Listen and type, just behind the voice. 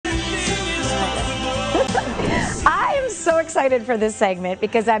so excited for this segment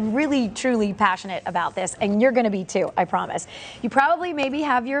because I'm really, truly passionate about this, and you're going to be too, I promise. You probably maybe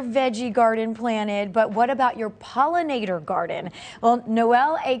have your veggie garden planted, but what about your pollinator garden? Well,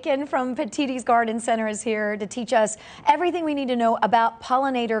 Noelle Aiken from Petitti Garden Center is here to teach us everything we need to know about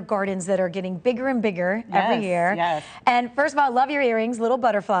pollinator gardens that are getting bigger and bigger every year. Yes. And first of all, I love your earrings, little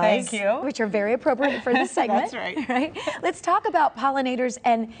butterflies. Thank you. Which are very appropriate for this segment. That's right. Right? Let's talk about pollinators,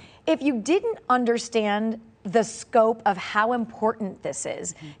 and if you didn't understand the scope of how important this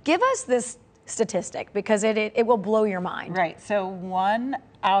is, give us this statistic because it will blow your mind. Right, so 1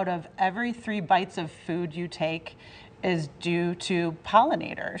 out of every 3 bites of food you take is due to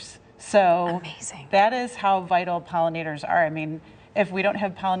pollinators. So amazing. That is how vital pollinators are. I mean, if we don't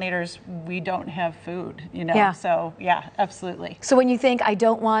have pollinators, we don't have food, you know? Yeah. So yeah, absolutely. So when you think, I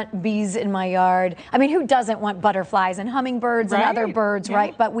don't want bees in my yard, I mean, who doesn't want butterflies and hummingbirds and other birds,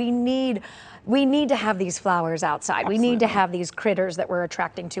 right? But we need to have these flowers outside. Absolutely. We need to have these critters that we're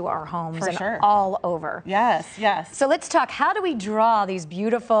attracting to our homes all over. Yes, yes. So let's talk, how do we draw these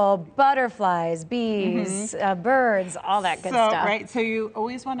beautiful butterflies, bees, birds, all that good stuff? Right, so you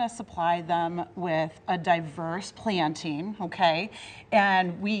always want to supply them with a diverse planting, okay?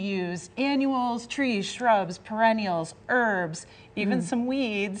 And we use annuals, trees, shrubs, perennials, herbs, even some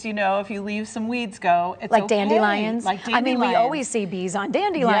weeds. You know, if you leave some weeds go, it's like okay. dandelions. Like dandelions. I mean, we always see bees on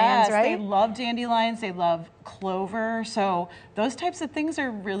dandelions, yes, right? They love dandelions, they love clover. So those types of things are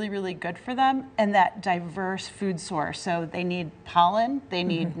really, really good for them, and that diverse food source. So they need pollen, they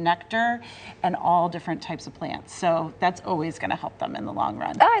need nectar, and all different types of plants. So that's always going to help them in the long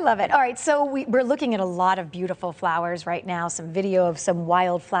run. I love it. All right, so we're looking at a lot of beautiful flowers right now, some video of some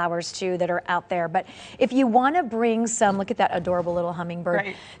wildflowers too that are out there. But if you want to bring some, look at that adorable little hummingbird.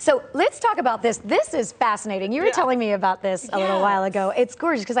 Right. So let's talk about this. This is fascinating. You were telling me about this a little while ago. It's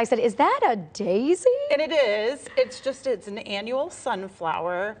gorgeous because I said, is that a daisy? And it is. It's an annual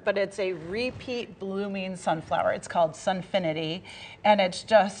sunflower, but it's a repeat blooming sunflower. It's called Sunfinity, and it's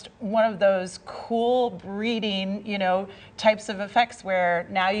just one of those cool breeding, you know, types of effects where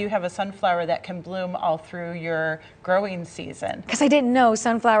now you have a sunflower that can bloom all through your growing season. Because I didn't know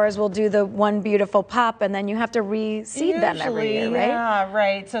sunflowers will do the one beautiful pop and then you have to reseed them every year, right? Yeah,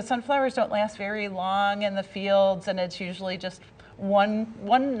 right. So sunflowers don't last very long in the fields, and it's usually just one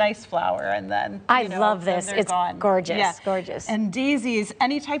nice flower, and then I love this. It's gone. Gorgeous, gorgeous. And daisies,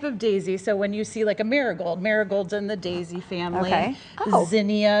 any type of daisy. So when you see like a marigold's in the daisy family. Okay.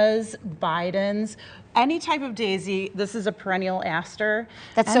 Zinnias, bidens, any type of daisy. This is a perennial aster.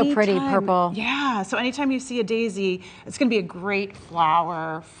 That's so pretty, purple. Yeah, so anytime you see a daisy, it's going to be a great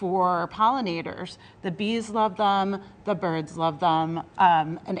flower for pollinators. The bees love them, the birds love them,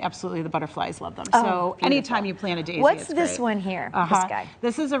 and absolutely the butterflies love them. So anytime you plant a daisy, what's it's this great. one here? This guy.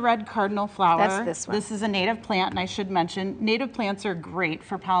 This is a red cardinal flower. That's this one. This is a native plant, and I should mention, native plants are great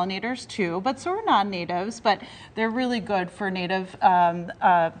for pollinators too, but so are non-natives, but they're really good for native,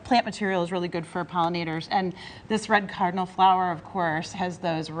 plant material is really good for pollinators. And this red cardinal flower, of course, has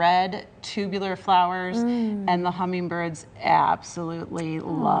those red tubular flowers, and the hummingbirds absolutely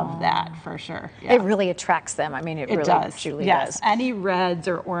love that for sure. Yeah. It really attracts them. I mean, it really truly does. Any reds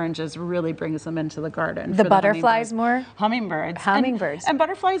or oranges really brings them into the garden. The butterflies more? Hummingbirds. Hummingbirds. And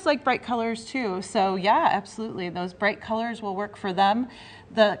butterflies like bright colors too. So yeah, absolutely. Those bright colors will work for them.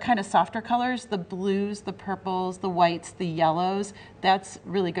 The kind of softer colors, the blues, the purples, the whites, the yellows, that's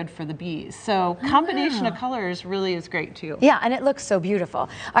really good for the bees. So combination of colors really is great too. Yeah, and it looks so beautiful. All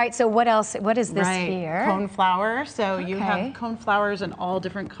right, so what else? What is this here? Coneflower. So you have coneflowers in all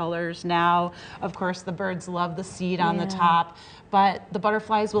different colors now. Of course, the birds love the seed on the top, but the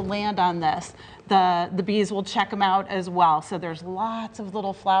butterflies will land on this. The bees will check them out as well. So there's lots of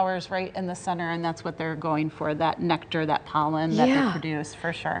little flowers right in the center, and that's what they're going for, that nectar, that pollen that they produce,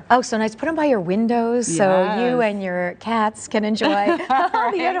 for sure. Oh, so nice. Put them by your windows so you and your cats can enjoy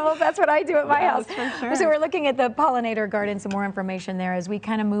the animals. That's what I do at my house. For sure. So we're looking at the pollinator garden, some more information there as we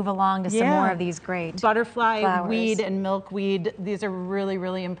kind of move along to some more of these great butterfly flowers. weed and milkweed. These are really,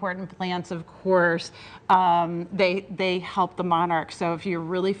 really important plants, of course. They help the monarchs. So if you're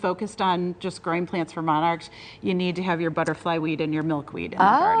really focused on just growing plants for monarchs, you need to have your butterfly weed and your milkweed in the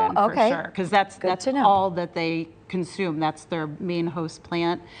garden for sure, because that's all that they consume. That's their main host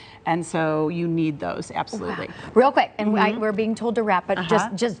plant, and so you need those absolutely. Wow. Real quick, and we're being told to wrap, but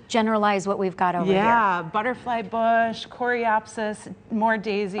just generalize what we've got over here. Yeah, butterfly bush, coreopsis, more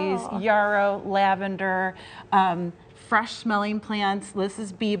daisies, yarrow, lavender. Fresh smelling plants. This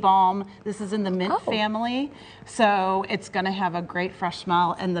is bee balm. This is in the mint family. So it's going to have a great fresh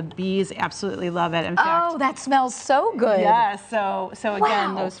smell, and the bees absolutely love it. In fact, that smells so good. Yeah, so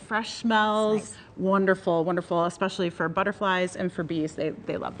again, those fresh smells wonderful, wonderful, especially for butterflies and for bees.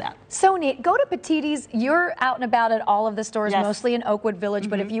 They love that. So neat. Go to Petitti's. You're out and about at all of the stores, Yes. mostly in Oakwood Village.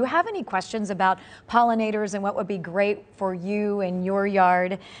 But if you have any questions about pollinators and what would be great for you and your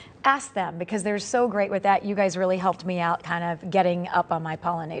yard, ask them, because they're so great with that. You guys really helped me out kind of getting up on my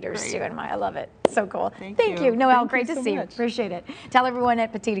pollinators too. And I love it. So cool. Thank you. Noelle, Thank great you to so see you. much. Appreciate it. Tell everyone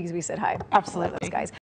at Petitti's we said hi. Absolutely. Those guys.